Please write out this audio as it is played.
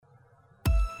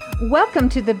Welcome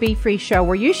to the Be Free Show,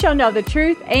 where you shall know the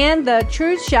truth and the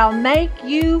truth shall make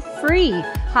you free.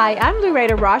 Hi, I'm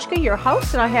Loretta Roshka, your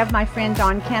host, and I have my friend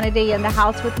Dawn Kennedy in the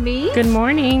house with me. Good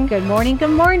morning. Good morning,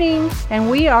 good morning. And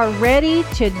we are ready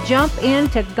to jump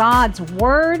into God's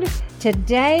Word.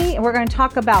 Today, we're going to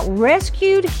talk about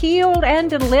rescued, healed,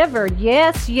 and delivered.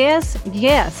 Yes, yes,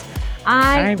 yes.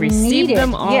 I received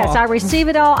them all. Yes, I receive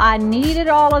it all. I needed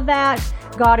all of that.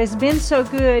 God has been so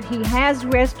good. He has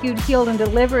rescued, healed, and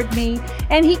delivered me,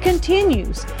 and He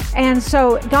continues. And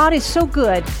so God is so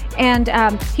good, and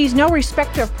He's no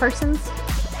respecter of persons,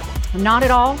 not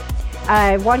at all.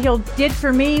 What He did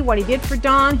for me, what He did for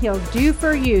Dawn, He'll do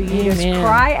for you. You just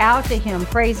cry out to Him.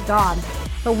 Praise God.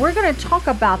 But we're going to talk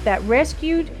about that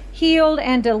rescued, healed,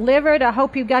 and delivered. I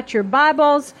hope you got your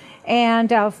Bibles.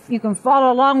 And you can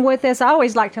follow along with us. I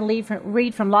always like to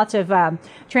read from lots of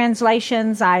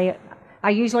translations. I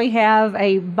usually have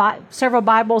several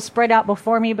Bibles spread out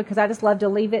before me because I just love to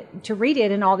read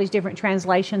it in all these different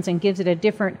translations, and gives it a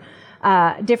different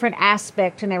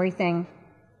aspect and everything.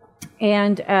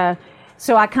 And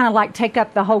so I kind of like take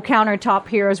up the whole countertop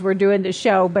here as we're doing the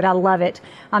show, but I love it.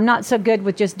 I'm not so good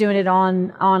with just doing it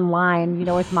online,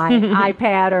 with my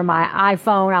iPad or my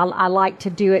iPhone. I like to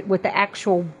do it with the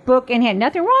actual book in hand.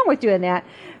 Nothing wrong with doing that,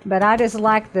 but I just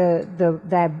like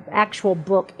the actual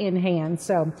book in hand.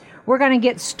 So we're going to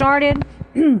get started.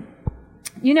 Dawn,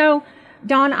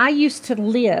 I used to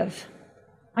live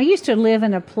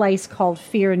in a place called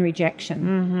fear and rejection.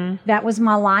 Mm-hmm. That was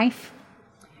my life.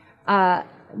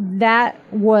 That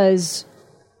was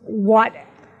what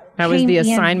that was the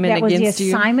assignment against you. That was the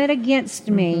assignment against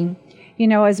me.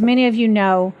 Mm-hmm. As many of you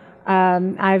know,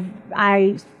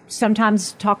 I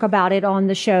sometimes talk about it on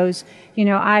the shows.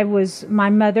 My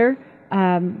mother.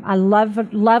 I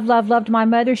loved my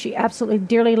mother. She absolutely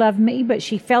dearly loved me, but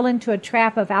she fell into a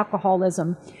trap of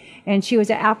alcoholism. And she was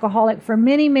an alcoholic for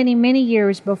many, many, many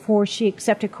years before she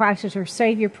accepted Christ as her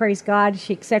Savior. Praise God.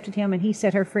 She accepted Him and He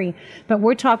set her free. But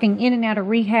we're talking in and out of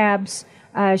rehabs.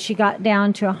 She got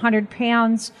down to 100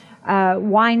 pounds,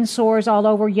 wine sores all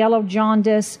over, yellow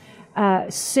jaundice,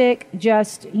 sick,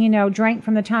 just, drank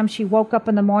from the time she woke up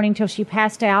in the morning till she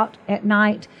passed out at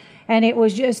night. And it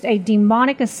was just a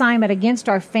demonic assignment against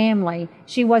our family.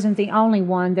 She wasn't the only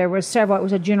one. There were several. It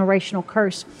was a generational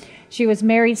curse. She was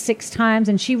married 6 times,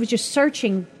 and she was just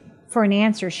searching for an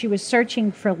answer. She was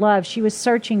searching for love. She was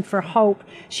searching for hope.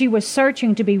 She was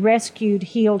searching to be rescued,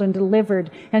 healed, and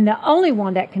delivered. And the only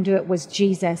one that can do it was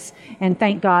Jesus. And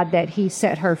thank God that He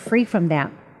set her free from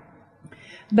that.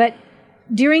 But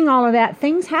during all of that,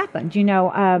 things happened.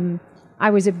 I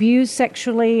was abused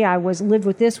sexually. I lived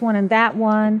with this one and that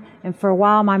one. And for a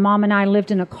while, my mom and I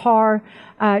lived in a car.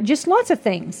 Just lots of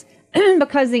things.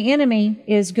 Because the enemy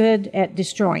is good at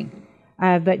destroying.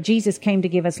 But Jesus came to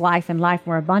give us life and life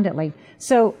more abundantly.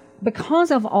 So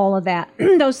because of all of that,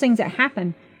 those things that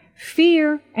happened,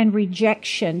 fear and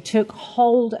rejection took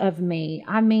hold of me.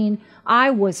 I mean, I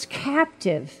was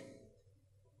captive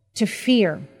to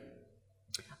fear.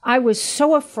 I was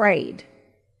so afraid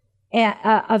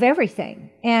of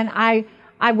everything. And I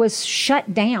was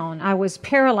shut down. I was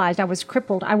paralyzed. I was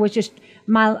crippled. I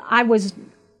was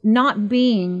not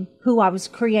being who I was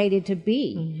created to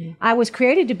be. Mm-hmm. I was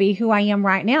created to be who I am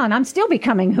right now, and I'm still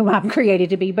becoming who I'm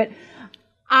created to be. But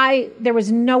there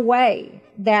was no way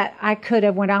that I could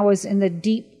have, when I was in the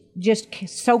deep, just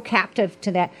so captive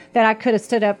to that I could have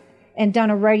stood up and done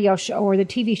a radio show or the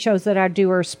TV shows that I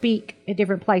do or speak at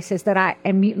different places that I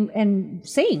am and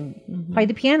sing, play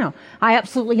the piano. I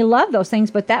absolutely love those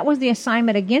things, but that was the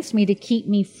assignment against me to keep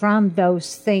me from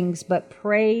those things. But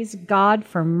praise God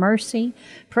for mercy.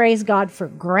 Praise God for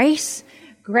grace.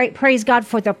 Praise God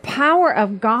for the power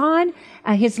of God,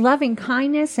 His loving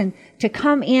kindness, and to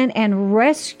come in and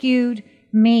rescued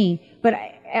me. But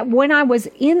when I was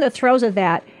in the throes of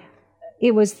that,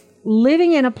 it was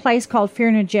living in a place called fear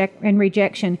and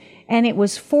rejection, and it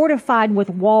was fortified with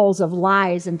walls of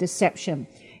lies and deception.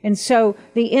 And so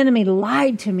the enemy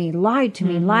lied to me.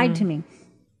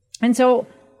 And so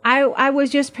I was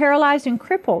just paralyzed and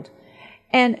crippled.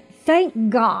 And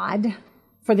thank God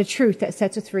for the truth that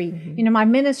sets us free. Mm-hmm. My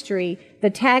ministry,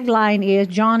 the tagline is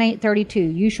John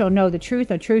 8:32. You shall know the truth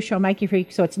shall make you free.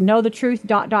 So it's know the truth, ...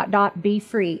 be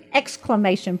free, !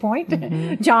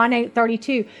 Mm-hmm. John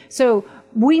 8:32. So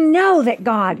we know that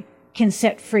God can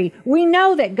set free. We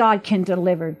know that God can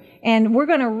deliver. And we're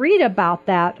going to read about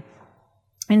that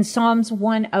in Psalms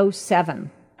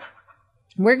 107.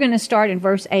 We're going to start in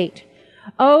verse 8.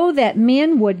 Oh, that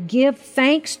men would give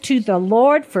thanks to the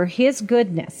Lord for His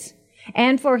goodness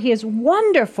and for His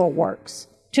wonderful works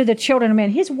to the children of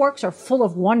men. His works are full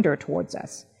of wonder towards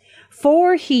us.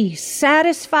 For he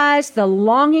satisfies the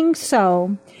longing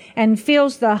soul and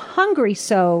fills the hungry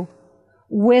soul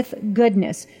with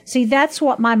goodness. See, that's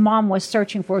what my mom was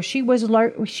searching for. She was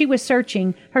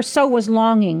searching. Her soul was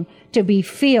longing to be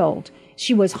filled.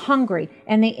 She was hungry,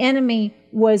 and the enemy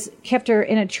kept her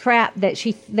in a trap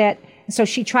so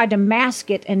she tried to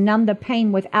mask it and numb the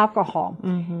pain with alcohol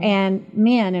and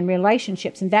men and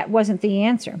relationships, and that wasn't the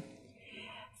answer.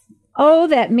 Oh,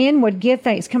 that men would give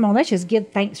thanks. Come on, let's just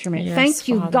give thanks for a minute. Yes, Thank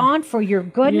you, Father. God, for your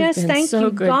goodness. Thank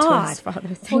you, God,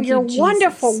 for your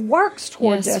wonderful works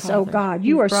towards us, Father. oh God.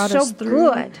 You are so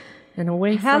good. And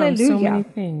away from so many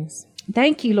things.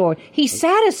 Thank you, Lord. He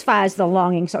satisfies the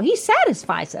longing soul. He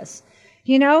satisfies us,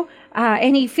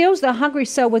 and he fills the hungry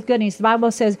soul with goodness. The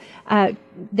Bible says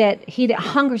that he that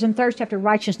hungers and thirsts after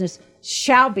righteousness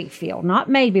shall be filled. Not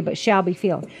maybe, but shall be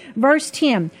filled. Verse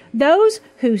 10, those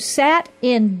who sat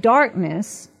in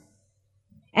darkness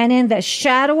and in the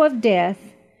shadow of death,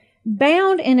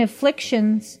 bound in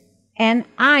afflictions and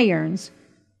irons,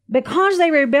 because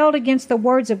they rebelled against the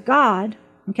words of God.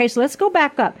 Okay, so let's go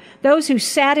back up. Those who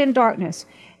sat in darkness.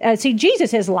 See,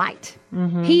 Jesus is light.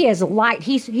 He is light.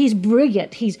 He's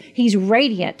brilliant. He's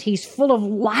radiant. He's full of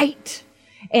light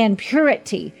and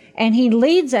purity. And he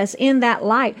leads us in that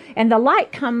light. And the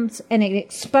light comes and it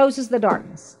exposes the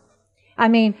darkness. I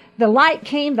mean, the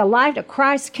light of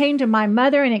Christ came to my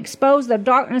mother and exposed the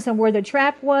darkness and where the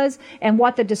trap was and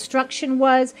what the destruction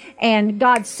was. And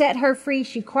God set her free.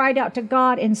 She cried out to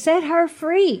God and set her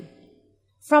free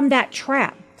from that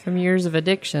trap. From years of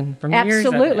addiction.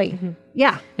 Absolutely. Years of it.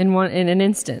 Yeah. In an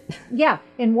instant. Yeah.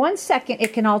 In 1 second,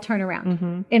 it can all turn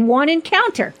around. In one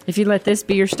encounter. If you let this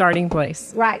be your starting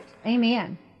place. Right.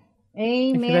 Amen.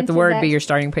 Amen. If you let the word be your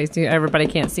starting place. Everybody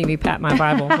can't see me pat my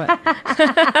Bible, but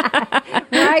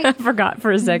right. I forgot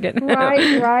for a second.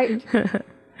 Right.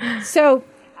 So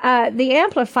the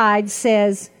Amplified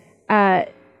says,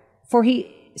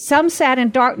 some sat in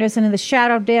darkness and in the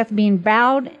shadow of death, being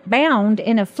bound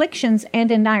in afflictions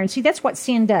and in irons. See, that's what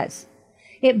sin does.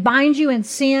 It binds you in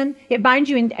sin. It binds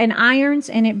you in irons,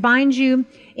 and it binds you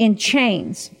in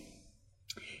chains.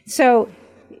 So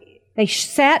they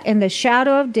sat in the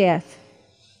shadow of death,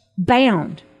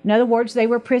 bound. In other words, they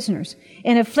were prisoners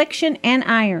in affliction and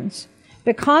irons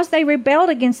because they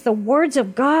rebelled against the words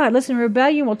of God. Listen,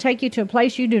 rebellion will take you to a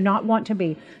place you do not want to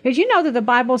be. Did you know that the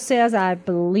Bible says, I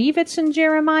believe it's in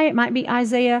Jeremiah, it might be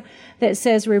Isaiah, that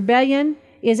says rebellion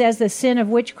is as the sin of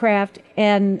witchcraft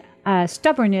and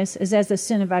stubbornness is as the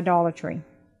sin of idolatry.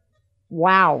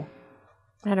 Wow.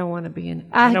 I don't want to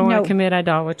I don't want to commit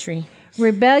idolatry.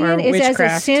 Rebellion is as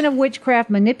a sin of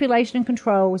witchcraft, manipulation and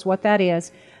control is what that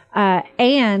is.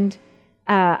 And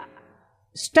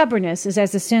stubbornness is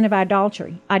as the sin of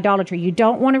idolatry. You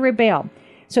don't want to rebel.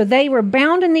 So they were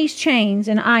bound in these chains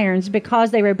and irons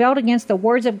because they rebelled against the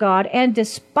words of God and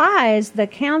despised the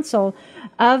counsel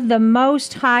of the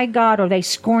Most High God, or they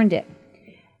scorned it.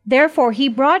 Therefore, he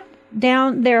brought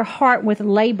down their heart with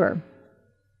labor.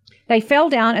 They fell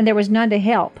down and there was none to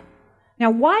help. Now,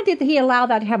 why did he allow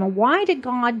that to happen? Why did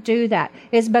God do that?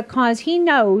 It's because he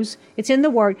knows, it's in the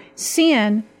word,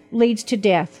 sin leads to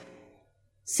death.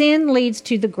 Sin leads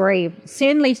to the grave.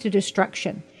 Sin leads to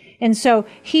destruction. And so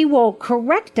he will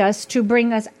correct us to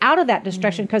bring us out of that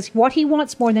destruction, because what he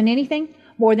wants more than anything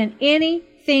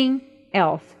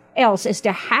else is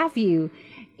to have you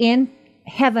in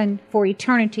heaven for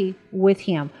eternity with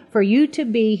him, for you to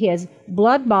be his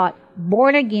blood-bought,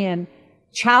 born-again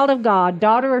child of God,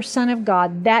 daughter or son of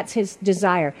God. That's his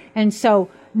desire. And so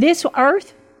this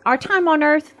earth, our time on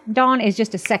earth, Dawn, is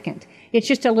just a second. It's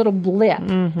just a little blip.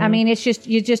 I mean, it's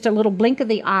just a little blink of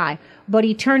the eye. But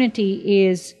eternity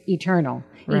is eternal.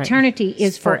 Right. Eternity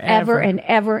is forever and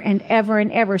ever and ever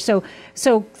and ever. So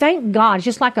thank God,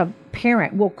 just like a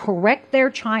parent will correct their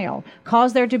child,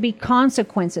 cause there to be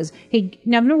consequences.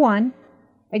 Number one,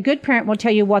 a good parent will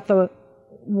tell you what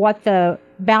the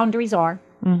boundaries are,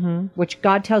 which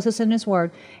God tells us in his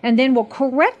word, and then will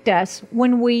correct us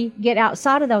when we get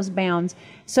outside of those bounds,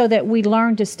 so that we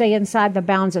learn to stay inside the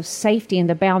bounds of safety and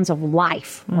the bounds of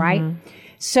life, right?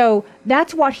 So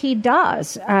that's what he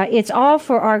does. It's all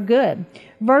for our good.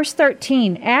 Verse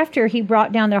 13, after he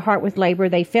brought down their heart with labor,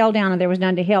 they fell down and there was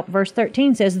none to help. Verse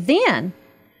 13 says, then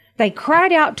they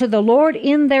cried out to the Lord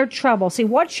in their trouble. See,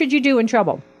 what should you do in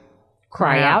trouble?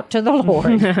 Cry out to the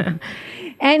Lord.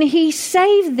 And he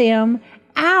saved them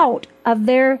out of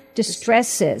their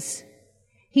distresses.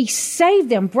 He saved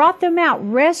them, brought them out,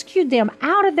 rescued them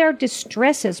out of their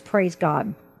distresses. Praise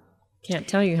God. Can't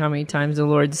tell you how many times the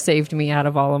Lord saved me out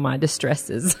of all of my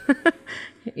distresses.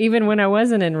 Even when I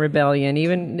wasn't in rebellion,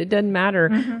 even it doesn't matter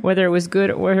whether it was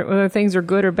good or whether things are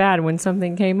good or bad. When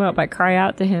something came up, I cry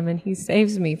out to him and he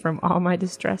saves me from all my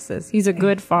distresses. He's a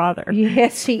good father.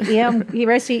 Yes, he is.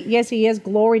 Yes, he is.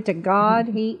 Glory to God.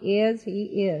 He is.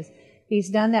 He is. He's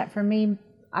done that for me.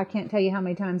 I can't tell you how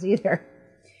many times either.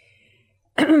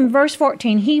 Verse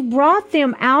 14, he brought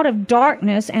them out of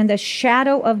darkness and the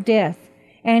shadow of death,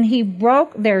 and he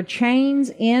broke their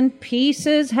chains in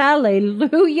pieces.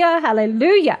 Hallelujah,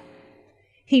 hallelujah.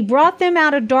 He brought them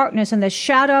out of darkness and the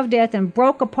shadow of death and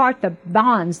broke apart the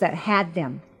bonds that had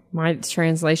them. My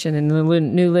translation in the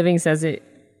New Living says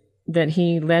that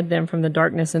he led them from the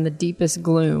darkness and the deepest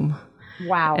gloom.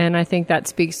 Wow. And I think that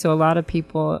speaks to a lot of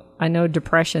people. I know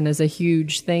depression is a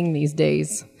huge thing these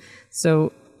days.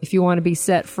 So if you want to be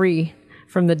set free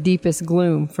from the deepest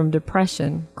gloom, from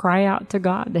depression, cry out to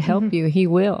God to help you. He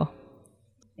will.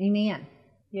 Amen.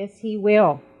 Yes, he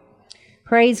will.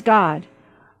 Praise God.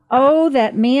 Oh,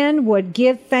 that men would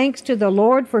give thanks to the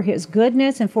Lord for his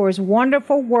goodness and for his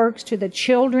wonderful works to the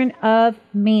children of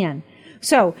men.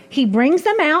 So he brings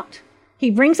them out.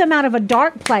 He brings them out of a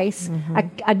dark place,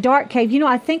 a dark cave. You know,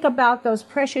 I think about those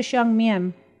precious young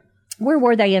men. Where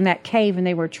were they in that cave and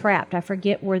they were trapped? I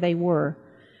forget where they were.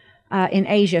 In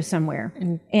Asia somewhere.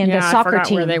 And the soccer I forgot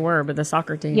team. where they were, but the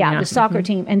soccer team. Yeah, the soccer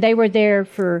team. And they were there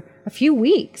for a few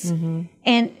weeks.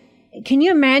 And can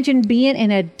you imagine being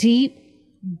in a deep,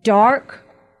 dark,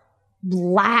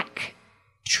 black,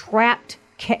 trapped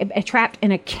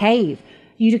in a cave?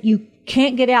 You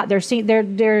can't get out.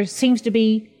 There seems to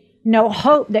be no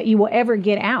hope that you will ever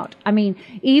get out. I mean,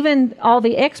 even all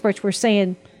the experts were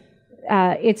saying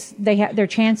their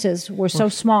chances were so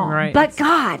small. Right. But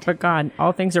God,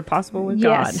 all things are possible with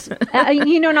yes. God.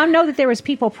 And I know that there was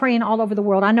people praying all over the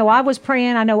world. I know I was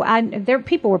praying.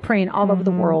 People were praying all over the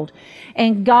world,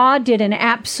 and God did an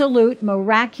absolute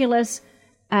miraculous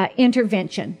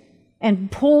intervention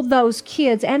and pulled those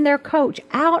kids and their coach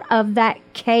out of that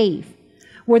cave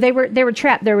where they were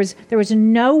trapped. There was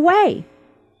no way.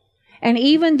 And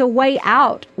even the way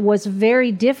out was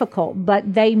very difficult,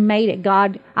 but they made it.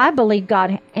 I believe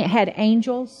God had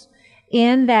angels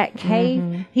in that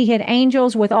cave. He had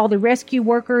angels with all the rescue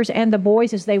workers and the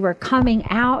boys as they were coming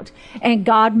out, and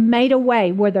God made a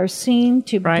way where there seemed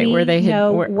to be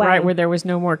no way. Right, where there was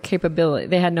no more capability.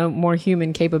 They had no more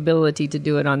human capability to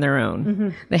do it on their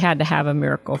own. They had to have a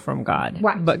miracle from God.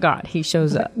 Right. But God, he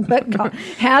shows up. But God,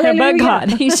 hallelujah. But God,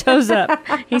 he shows up.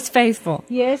 He's faithful.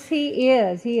 Yes, he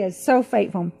is. He is so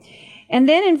faithful. And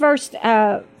then in verse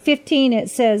 15 it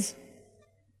says,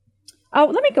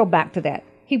 let me go back to that.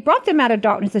 He brought them out of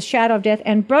darkness, the shadow of death,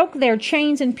 and broke their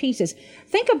chains in pieces.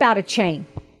 Think about a chain.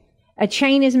 A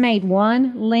chain is made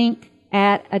one link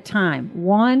at a time.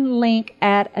 One link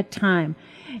at a time.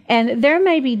 And there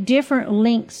may be different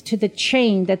links to the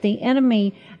chain that the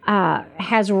enemy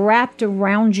has wrapped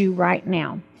around you right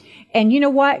now. And you know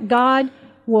what? God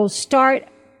will start,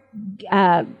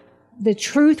 the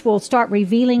truth will start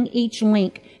revealing each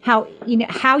link, how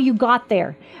you got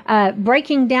there,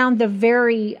 breaking down the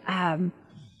very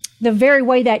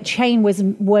way that chain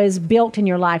was built in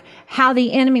your life, how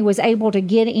the enemy was able to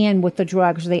get in with the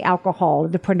drugs, the alcohol,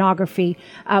 the pornography,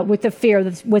 with the fear,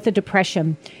 with the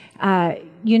depression. The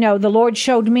Lord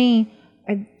showed me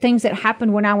things that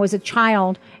happened when I was a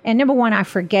child. And number one, I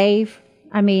forgave.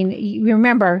 I mean, you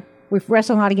remember, we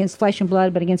wrestle not against flesh and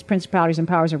blood, but against principalities and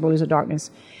powers and rulers of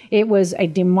darkness. It was a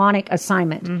demonic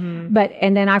assignment.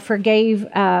 And then I forgave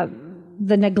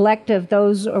the neglect of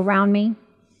those around me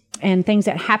and things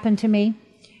that happened to me.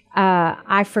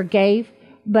 I forgave.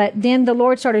 But then the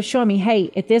Lord started showing me,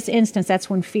 hey, at this instance, that's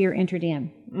when fear entered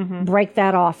in. Break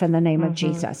that off in the name of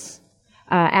Jesus.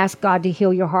 Ask God to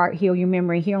heal your heart, heal your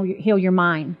memory, heal your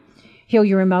mind, heal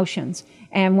your emotions.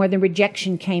 And where the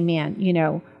rejection came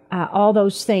in, all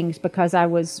those things, because I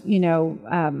was,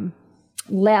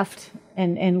 left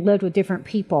and lived with different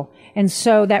people. And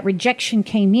so that rejection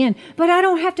came in. But I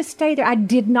don't have to stay there. I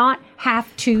did not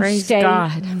have to stay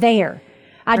there.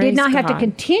 I did not have to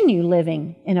continue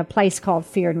living in a place called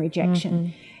fear and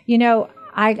rejection.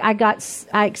 I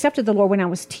accepted the Lord when I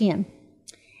was 10.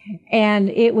 And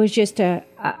it was just at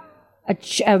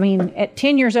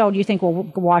 10 years old, you think, well,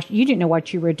 gosh, you didn't know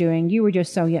what you were doing. You were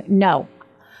just so young. No.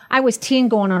 I was 10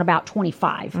 going on about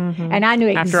 25. And I knew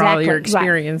exactly. After all your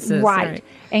experiences. Right.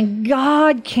 And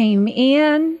God came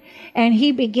in and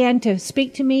he began to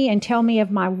speak to me and tell me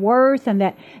of my worth and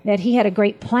that he had a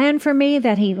great plan for me,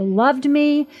 that he loved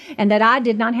me, and that I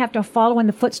did not have to follow in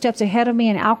the footsteps ahead of me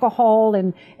in alcohol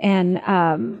and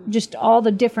just all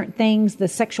the different things, the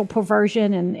sexual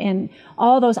perversion and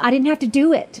all those. I didn't have to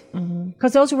do it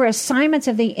because those were assignments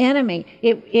of the enemy.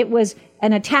 It was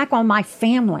an attack on my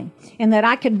family, and that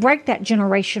I could break that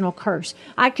generational curse.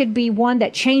 I could be one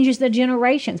that changes the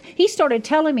generations. He started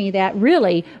telling me that.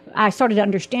 Really, I started to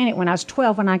understand it when I was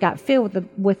 12, when I got filled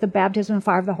with the baptism and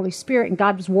fire of the Holy Spirit, and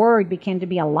God's word began to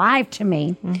be alive to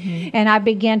me. And I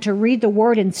began to read the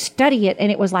word and study it,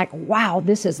 and it was like, wow,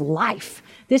 this is life.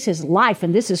 This is life,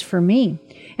 and this is for me.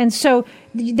 And so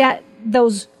that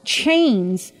those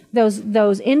chains,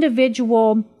 those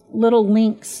individual little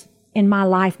links in my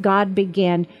life, God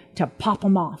began to pop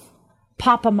them off,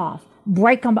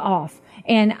 break them off.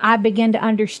 And I began to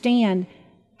understand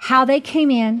how they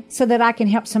came in so that I can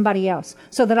help somebody else,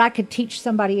 so that I could teach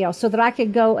somebody else, so that I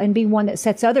could go and be one that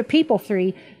sets other people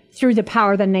free through the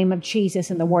power of the name of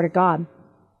Jesus and the Word of God.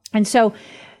 And so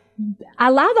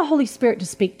allow the Holy Spirit to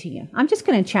speak to you. I'm just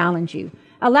going to challenge you.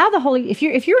 Allow the if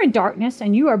you're in darkness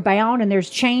and you are bound and there's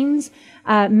chains,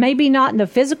 maybe not in the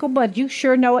physical, but you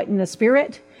sure know it in the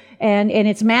spirit, and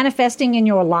it's manifesting in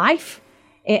your life,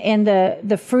 and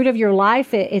the fruit of your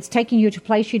life, it's taking you to a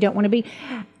place you don't want to be.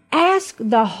 Ask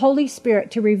the Holy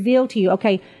Spirit to reveal to you,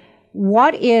 okay,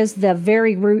 what is the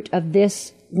very root of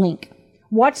this link?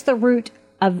 What's the root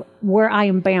of where I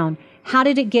am bound? How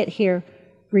did it get here?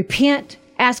 Repent.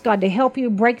 Ask God to help you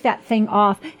break that thing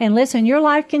off. And listen, your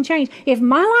life can change. If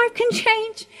my life can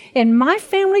change and my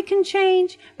family can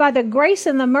change by the grace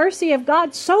and the mercy of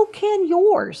God, so can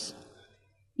yours.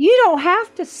 You don't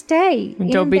have to stay.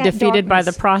 Don't be defeated darkness. by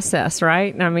the process,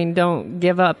 right? I mean, don't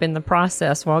give up in the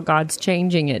process while God's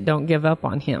changing it. Don't give up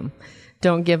on Him.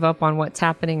 Don't give up on what's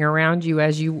happening around you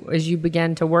as you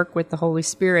begin to work with the Holy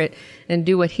Spirit and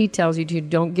do what He tells you to.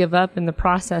 Don't give up in the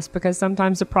process, because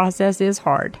sometimes the process is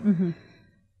hard. Mm-hmm.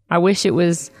 I wish it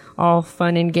was all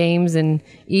fun and games and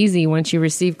easy once you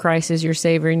receive Christ as your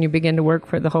Savior and you begin to work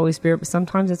for the Holy Spirit. But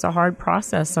sometimes it's a hard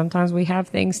process. Sometimes we have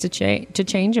things to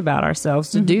change about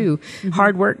ourselves, to do,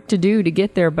 hard work to do to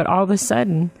get there. But all of a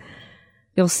sudden,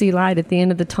 you'll see light at the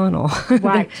end of the tunnel.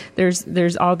 Right.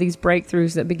 There's all these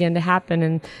breakthroughs that begin to happen,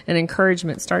 and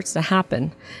encouragement starts to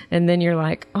happen. And then you're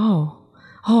like, oh,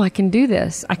 I can do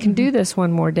this. I can do this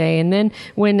one more day. And then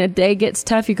when a day gets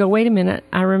tough, you go, wait a minute.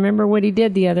 I remember what He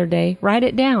did the other day. Write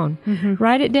it down.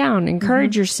 Write it down.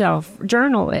 Encourage yourself.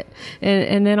 Journal it.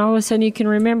 And then all of a sudden you can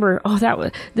remember,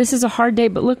 this is a hard day,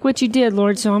 but look what you did,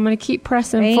 Lord. So I'm going to keep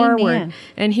pressing forward.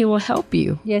 And He will help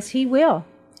you. Yes, He will.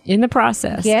 In the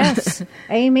process. Yes.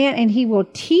 Amen. And He will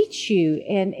teach you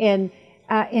and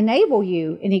enable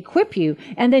you and equip you.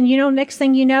 And then, next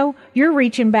thing you know, you're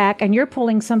reaching back and you're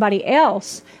pulling somebody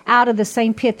else out of the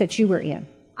same pit that you were in.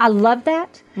 I love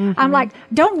that. I'm like,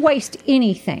 don't waste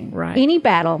anything, right. Any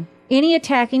battle, any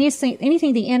attack, anything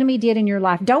the enemy did in your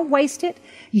life. Don't waste it.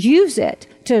 Use it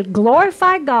to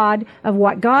glorify God of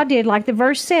what God did. Like the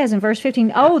verse says in verse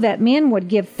 15, oh, that men would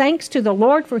give thanks to the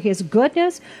Lord for His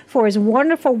goodness, for His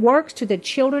wonderful works to the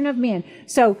children of men.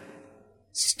 So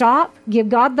stop, give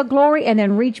God the glory, and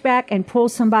then reach back and pull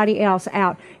somebody else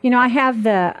out. I have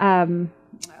the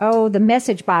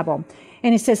Message Bible,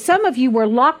 and it says, some of you were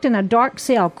locked in a dark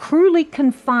cell, cruelly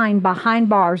confined behind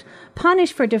bars,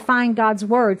 punished for defying God's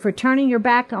word, for turning your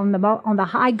back on the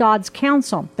high God's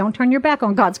counsel. Don't turn your back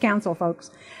on God's counsel,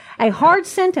 folks. A hard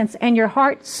sentence, and your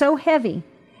heart so heavy,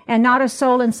 and not a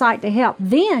soul in sight to help.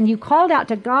 Then you called out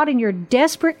to God in your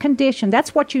desperate condition.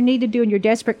 That's what you need to do in your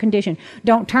desperate condition.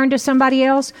 Don't turn to somebody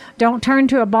else. Don't turn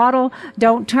to a bottle.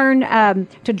 Don't turn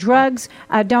to drugs.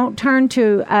 Don't turn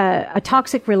to a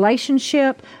toxic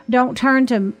relationship. Don't turn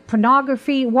to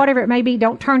pornography, whatever it may be.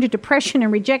 Don't turn to depression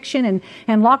and rejection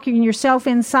and locking yourself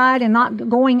inside and not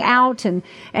going out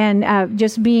and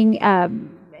just being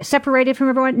separated from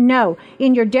everyone. No.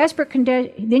 In your desperate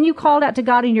condition, then you called out to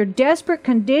God in your desperate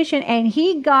condition, and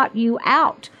He got you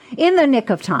out in the nick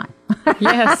of time.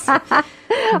 Yes.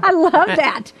 I love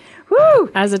that. Woo!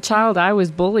 As a child, I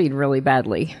was bullied really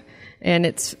badly. And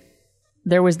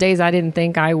there was days I didn't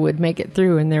think I would make it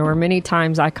through. And there were many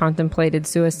times I contemplated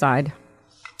suicide.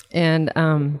 And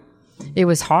it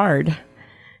was hard.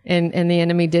 And the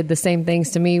enemy did the same things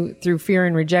to me through fear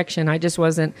and rejection. I just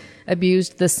wasn't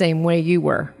abused the same way you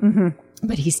were.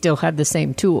 But he still had the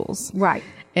same tools. Right.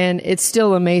 And it's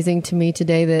still amazing to me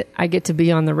today that I get to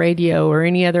be on the radio or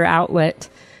any other outlet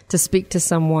to speak to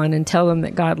someone and tell them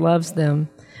that God loves them.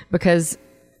 Because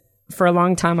for a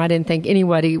long time, I didn't think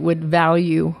anybody would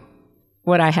value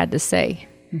what I had to say.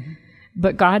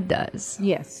 But God does.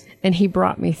 Yes. And He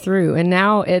brought me through. And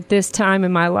now at this time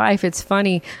in my life, it's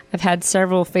funny. I've had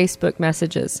several Facebook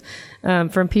messages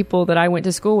from people that I went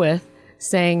to school with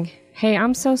saying, hey,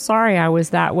 I'm so sorry I was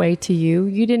that way to you.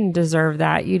 You didn't deserve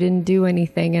that. You didn't do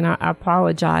anything. And I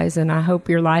apologize. And I hope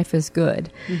your life is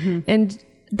good. And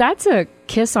that's a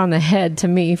kiss on the head to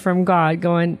me from God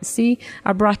going, see,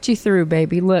 I brought you through,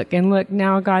 baby. Look,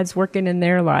 now God's working in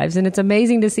their lives. And it's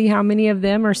amazing to see how many of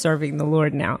them are serving the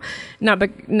Lord now. Not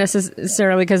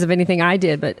necessarily because of anything I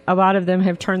did, but a lot of them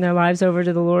have turned their lives over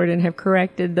to the Lord and have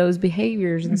corrected those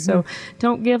behaviors. And so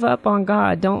don't give up on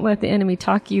God. Don't let the enemy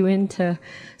talk you into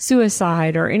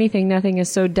suicide or anything. Nothing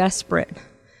is so desperate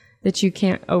that you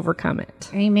can't overcome it.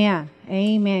 Amen.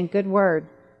 Amen. Good word.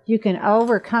 You can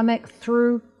overcome it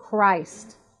through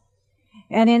Christ.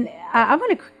 And I'm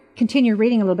going to continue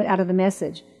reading a little bit out of the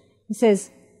Message. It says,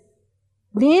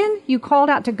 then you called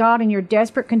out to God in your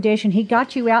desperate condition. He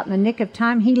got you out in the nick of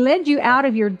time. He led you out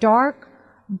of your dark,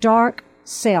 dark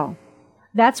cell.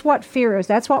 That's what fear is.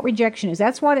 That's what rejection is.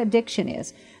 That's what addiction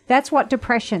is. That's what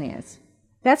depression is.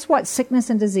 That's what sickness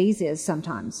and disease is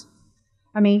sometimes.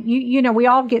 I mean, you know, we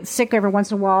all get sick every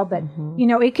once in a while, but, you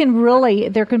know,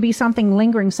 there can be something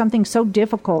lingering, something so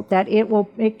difficult that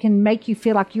it can make you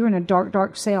feel like you're in a dark,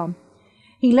 dark cell.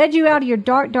 He led you out of your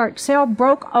dark, dark cell,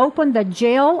 broke open the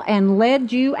jail and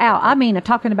led you out. I mean, I'm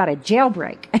talking about a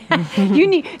jailbreak.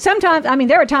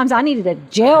 There are times I needed a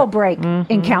jailbreak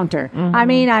encounter. I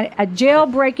mean, a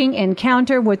jailbreaking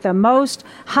encounter with the Most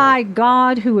High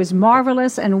God, who is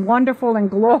marvelous and wonderful and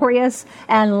glorious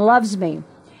and loves me.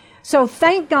 So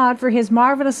thank God for his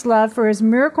marvelous love, for his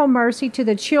miracle mercy to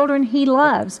the children he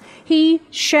loves. He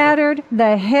shattered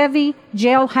the heavy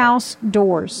jailhouse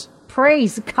doors.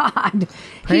 Praise God.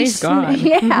 Praise God.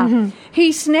 Yeah.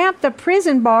 He snapped the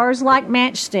prison bars like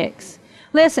matchsticks.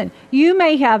 Listen, you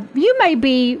may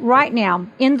be right now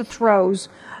in the throes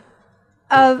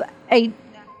of a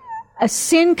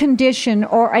sin condition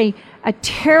or a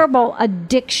terrible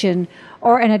addiction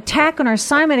or an attack on or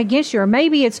assignment against you, or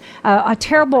maybe it's a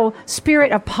terrible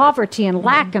spirit of poverty and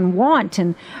lack and want,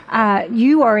 and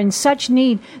you are in such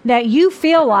need that you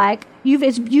feel like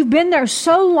you've been there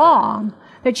so long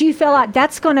that you feel like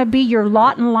that's going to be your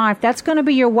lot in life. That's going to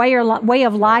be your way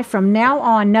of life from now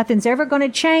on. Nothing's ever going to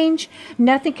change.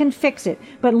 Nothing can fix it.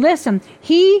 But listen,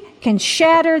 he can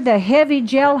shatter the heavy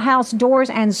jailhouse doors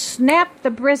and snap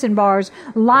the prison bars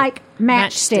like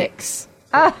matchsticks.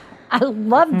 I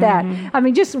love that. I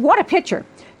mean, just what a picture.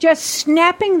 Just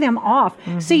snapping them off.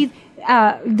 See,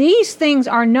 these things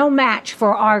are no match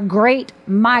for our great,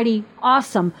 mighty,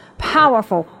 awesome,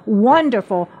 powerful,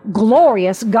 wonderful,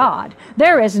 glorious God.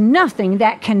 There is nothing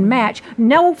that can match.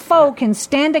 No foe can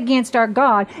stand against our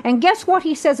God. And guess what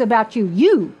he says about you?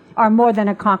 You are more than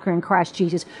a conqueror in Christ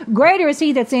Jesus. Greater is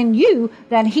he that's in you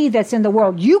than he that's in the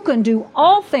world. You can do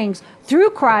all things through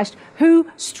Christ who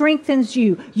strengthens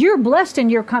you. You're blessed in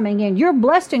your coming in. You're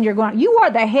blessed in your going. You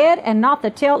are the head and not the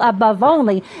tail, above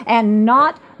only and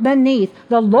not beneath.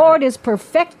 The Lord is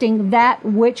perfecting that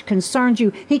which concerns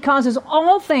you. He causes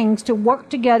all things to work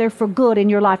together for good in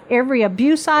your life. Every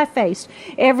abuse I faced,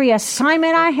 every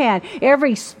assignment I had,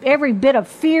 every bit of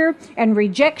fear and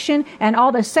rejection and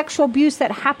all the sexual abuse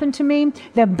that happened to me,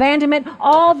 the abandonment,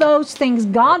 all those things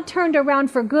God turned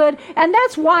around for good. And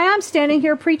that's why I'm standing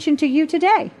here preaching to you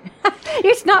today.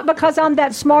 It's not because I'm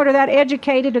that smart or that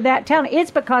educated or that talented.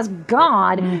 It's because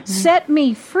God set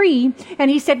me free, and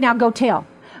he said, now go tell.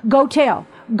 Go tell.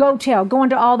 Go tell. Go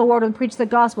into all the world and preach the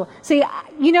gospel. See,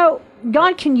 you know,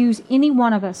 God can use any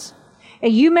one of us.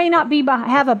 You may not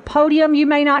have a podium. You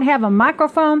may not have a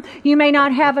microphone. You may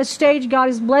not have a stage. God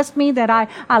has blessed me that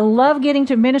I love getting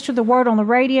to minister the word on the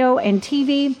radio and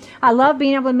TV. I love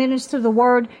being able to minister the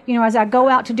word, you know, as I go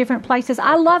out to different places.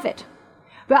 I love it.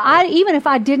 But even if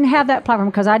I didn't have that platform,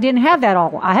 because I didn't have that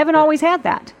I haven't always had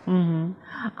that. When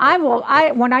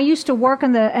I used to work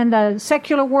in the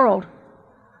secular world,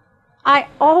 God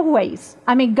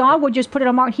would just put it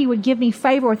on mark. He would give me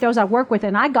favor with those I work with,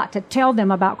 and I got to tell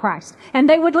them about Christ. And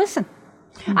they would listen.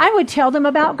 I would tell them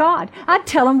about God. I'd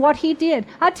tell them what he did.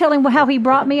 I'd tell them how he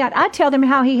brought me out. I'd tell them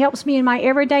how he helps me in my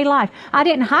everyday life. I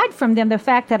didn't hide from them the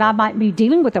fact that I might be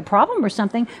dealing with a problem or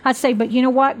something. I'd say, but you know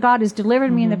what? God has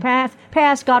delivered me in the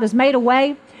past. God has made a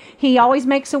way. He always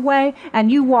makes a way,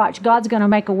 and you watch, God's going to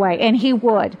make a way, and he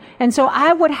would. And so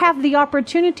I would have the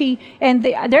opportunity, and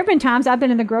there have been times I've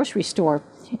been in the grocery store,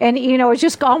 and, you know, it's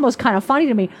just almost kind of funny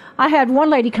to me. I had one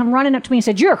lady come running up to me and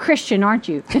said, "You're a Christian, aren't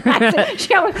you?" I said, she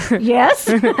goes, "Yes."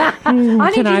 I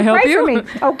need you to pray for me.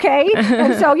 Okay.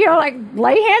 And so, you know, like,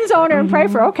 lay hands on her and pray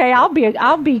for her. Okay,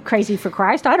 I'll be crazy for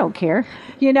Christ. I don't care.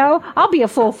 You know, I'll be a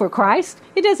fool for Christ.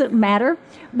 It doesn't matter.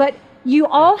 But you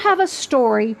all have a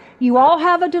story. You all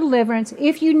have a deliverance.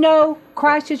 If you know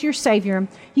Christ is your Savior,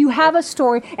 you have a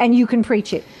story and you can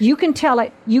preach it. You can tell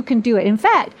it. You can do it. In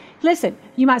fact, listen,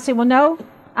 you might say, well, no,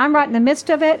 I'm right in the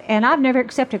midst of it and I've never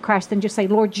accepted Christ. Then just say,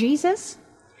 Lord Jesus,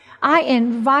 I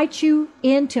invite you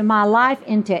into my life,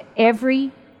 into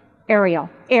every area,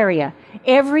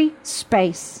 every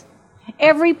space,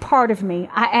 every part of me.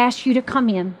 I ask you to come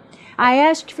in. I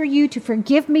ask for you to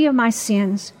forgive me of my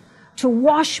sins, to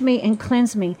wash me and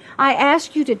cleanse me. I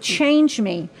ask you to change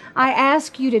me. I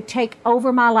ask you to take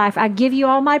over my life. I give you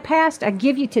all my past. I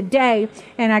give you today,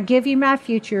 and I give you my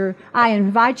future. I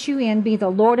invite you in. Be the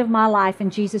Lord of my life.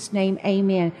 In Jesus' name,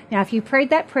 amen. Now, if you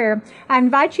prayed that prayer, I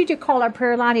invite you to call our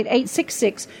prayer line at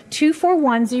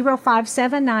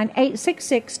 866-241-0579,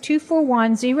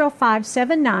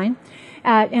 866-241-0579.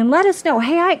 And let us know,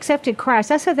 hey, I accepted Christ.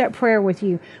 I said that prayer with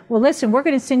you. Well, listen, we're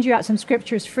going to send you out some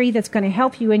scriptures free that's going to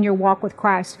help you in your walk with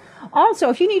Christ. Also,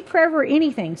 if you need prayer for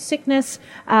anything, sickness,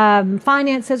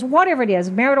 finances, whatever it is,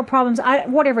 marital problems,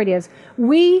 whatever it is,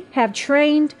 we have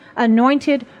trained,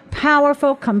 anointed,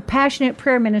 powerful, compassionate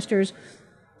prayer ministers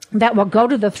that will go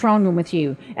to the throne room with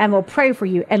you and will pray for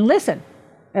you. And listen,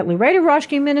 at Loretta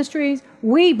Roschke Ministries,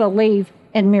 we believe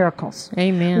in miracles.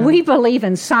 Amen. We believe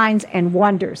in signs and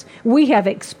wonders. We have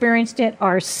experienced it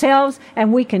ourselves,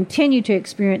 and we continue to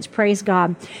experience, praise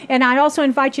God. And I also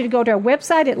invite you to go to our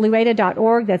website at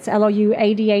louada.org. That's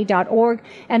LOUADA.org.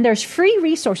 And there's free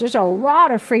resources. There's a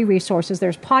lot of free resources.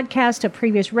 There's podcasts of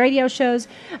previous radio shows.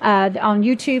 On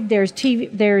YouTube, there's TV.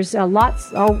 There's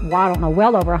lots, I don't know,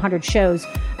 well over 100 shows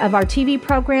of our TV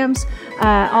programs.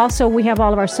 Also, we have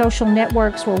all of our social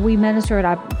networks where we minister, and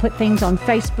I put things on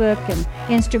Facebook and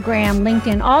Instagram,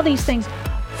 LinkedIn, all these things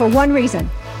for one reason: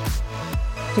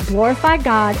 to glorify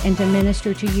God and to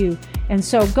minister to you. And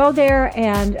so go there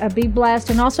and be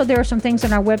blessed. And also there are some things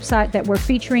on our website that we're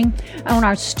featuring on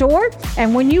our store.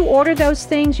 And when you order those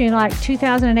things, like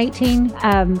 2018,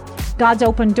 God's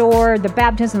Open Door, the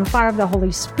baptism and fire of the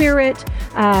Holy Spirit,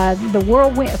 the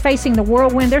whirlwind, facing the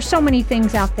whirlwind. There's so many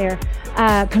things out there.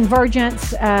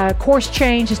 Convergence, course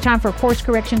change. It's time for a course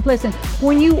correction. Listen,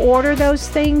 when you order those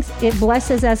things, it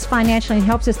blesses us financially and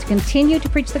helps us to continue to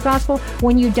preach the gospel.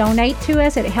 When you donate to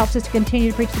us, it helps us to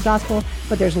continue to preach the gospel.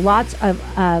 But there's lots of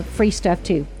free stuff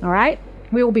too. All right?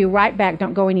 We will be right back.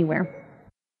 Don't go anywhere.